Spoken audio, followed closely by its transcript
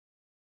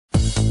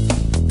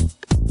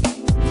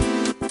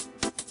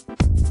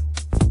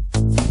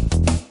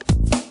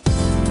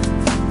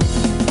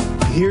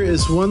Here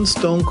is one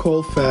stone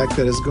cold fact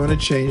that is going to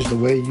change the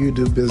way you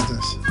do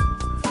business.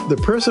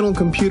 The personal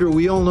computer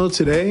we all know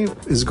today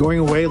is going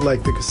away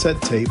like the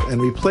cassette tape,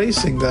 and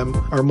replacing them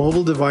are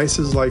mobile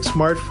devices like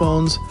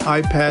smartphones,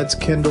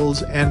 iPads,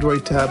 Kindles,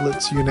 Android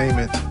tablets, you name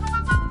it.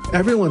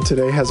 Everyone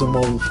today has a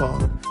mobile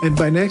phone, and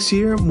by next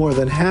year, more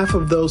than half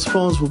of those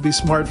phones will be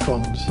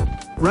smartphones.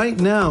 Right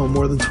now,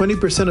 more than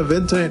 20% of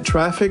internet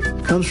traffic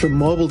comes from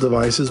mobile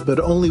devices,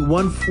 but only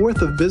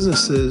 1/4 of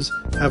businesses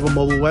have a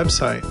mobile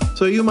website.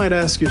 So you might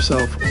ask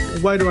yourself,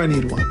 why do I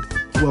need one?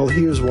 Well,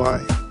 here's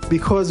why.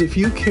 Because if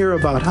you care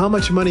about how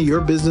much money your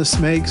business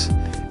makes,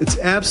 it's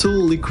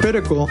absolutely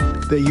critical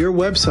that your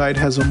website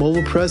has a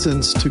mobile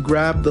presence to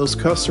grab those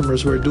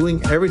customers who are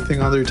doing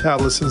everything on their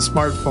tablets and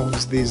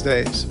smartphones these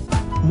days.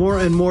 More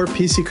and more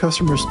PC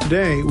customers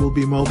today will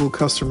be mobile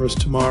customers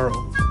tomorrow.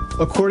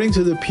 According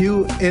to the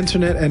Pew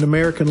Internet and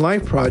American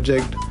Life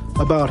Project,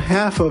 about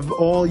half of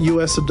all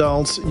U.S.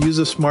 adults use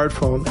a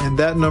smartphone, and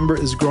that number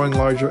is growing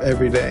larger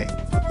every day.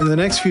 In the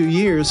next few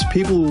years,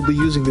 people will be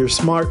using their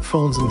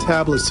smartphones and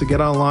tablets to get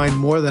online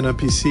more than a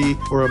PC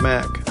or a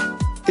Mac.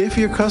 If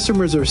your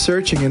customers are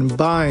searching and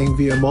buying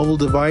via mobile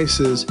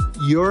devices,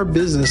 your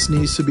business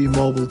needs to be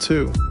mobile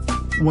too.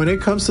 When it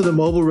comes to the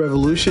mobile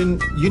revolution,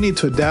 you need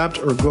to adapt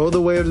or go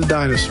the way of the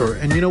dinosaur.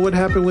 And you know what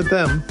happened with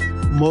them?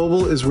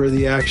 Mobile is where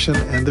the action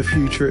and the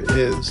future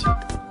is.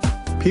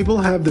 People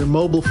have their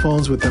mobile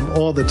phones with them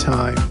all the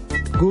time.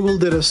 Google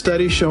did a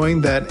study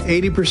showing that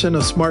 80%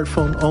 of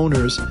smartphone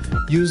owners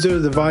use their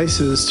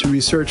devices to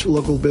research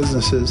local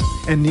businesses,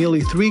 and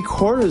nearly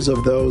 3/4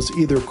 of those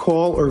either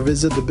call or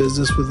visit the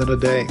business within a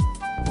day.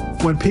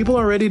 When people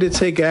are ready to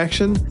take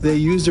action, they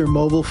use their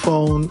mobile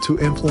phone to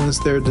influence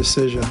their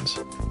decisions.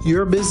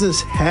 Your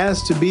business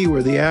has to be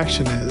where the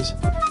action is,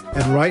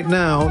 and right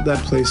now,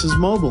 that place is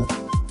mobile.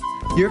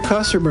 Your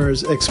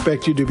customers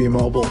expect you to be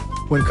mobile.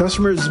 When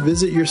customers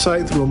visit your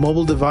site through a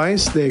mobile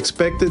device, they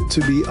expect it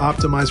to be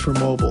optimized for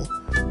mobile.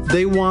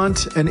 They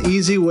want an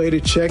easy way to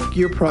check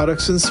your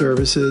products and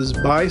services,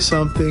 buy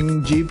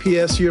something,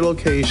 GPS your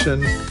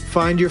location,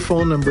 find your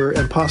phone number,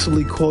 and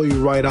possibly call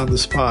you right on the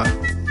spot.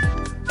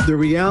 The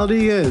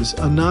reality is,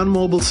 a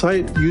non-mobile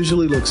site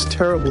usually looks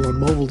terrible on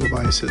mobile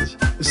devices.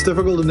 It's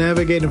difficult to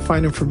navigate and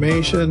find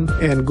information,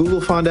 and Google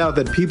found out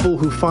that people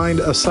who find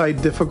a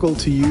site difficult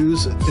to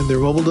use in their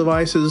mobile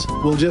devices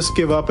will just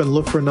give up and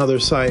look for another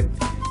site.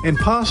 And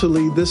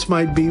possibly this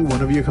might be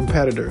one of your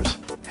competitors.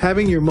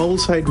 Having your mobile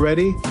site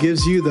ready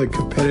gives you the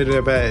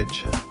competitive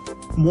edge.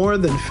 More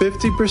than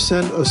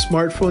 50% of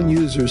smartphone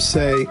users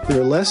say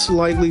they're less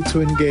likely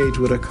to engage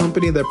with a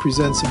company that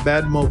presents a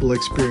bad mobile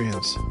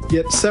experience.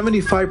 Yet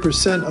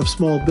 75% of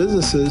small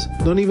businesses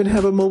don't even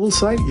have a mobile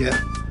site yet.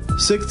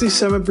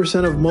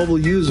 67% of mobile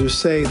users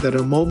say that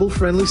a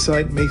mobile-friendly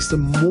site makes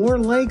them more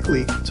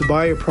likely to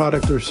buy a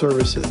product or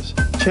services.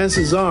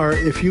 Chances are,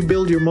 if you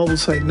build your mobile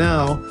site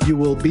now, you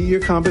will beat your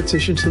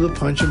competition to the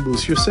punch and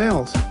boost your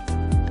sales.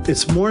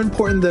 It's more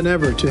important than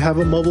ever to have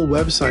a mobile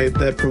website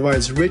that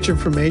provides rich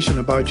information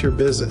about your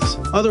business.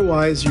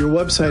 Otherwise, your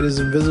website is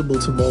invisible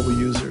to mobile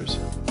users.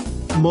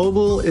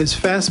 Mobile is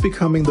fast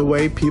becoming the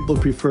way people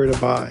prefer to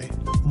buy.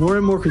 More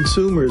and more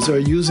consumers are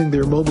using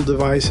their mobile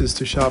devices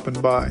to shop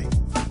and buy.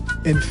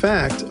 In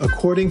fact,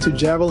 according to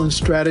Javelin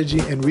Strategy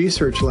and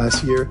Research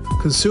last year,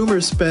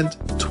 consumers spent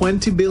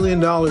 $20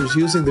 billion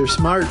using their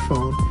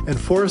smartphone, and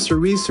Forrester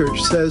Research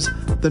says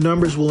the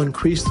numbers will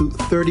increase to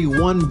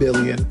 $31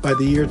 billion by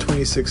the year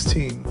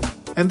 2016.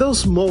 And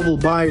those mobile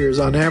buyers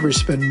on average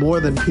spend more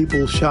than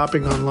people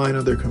shopping online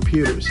on their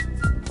computers.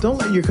 Don't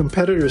let your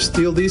competitors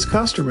steal these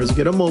customers.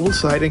 Get a mobile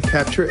site and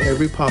capture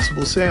every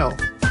possible sale.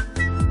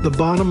 The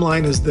bottom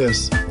line is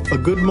this: a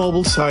good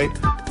mobile site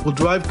will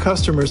drive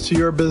customers to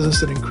your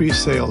business and increase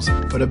sales,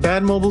 but a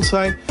bad mobile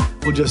site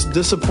will just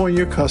disappoint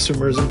your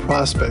customers and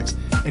prospects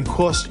and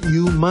cost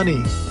you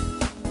money.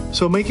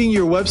 So making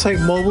your website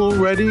mobile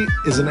ready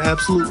is an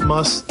absolute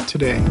must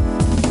today.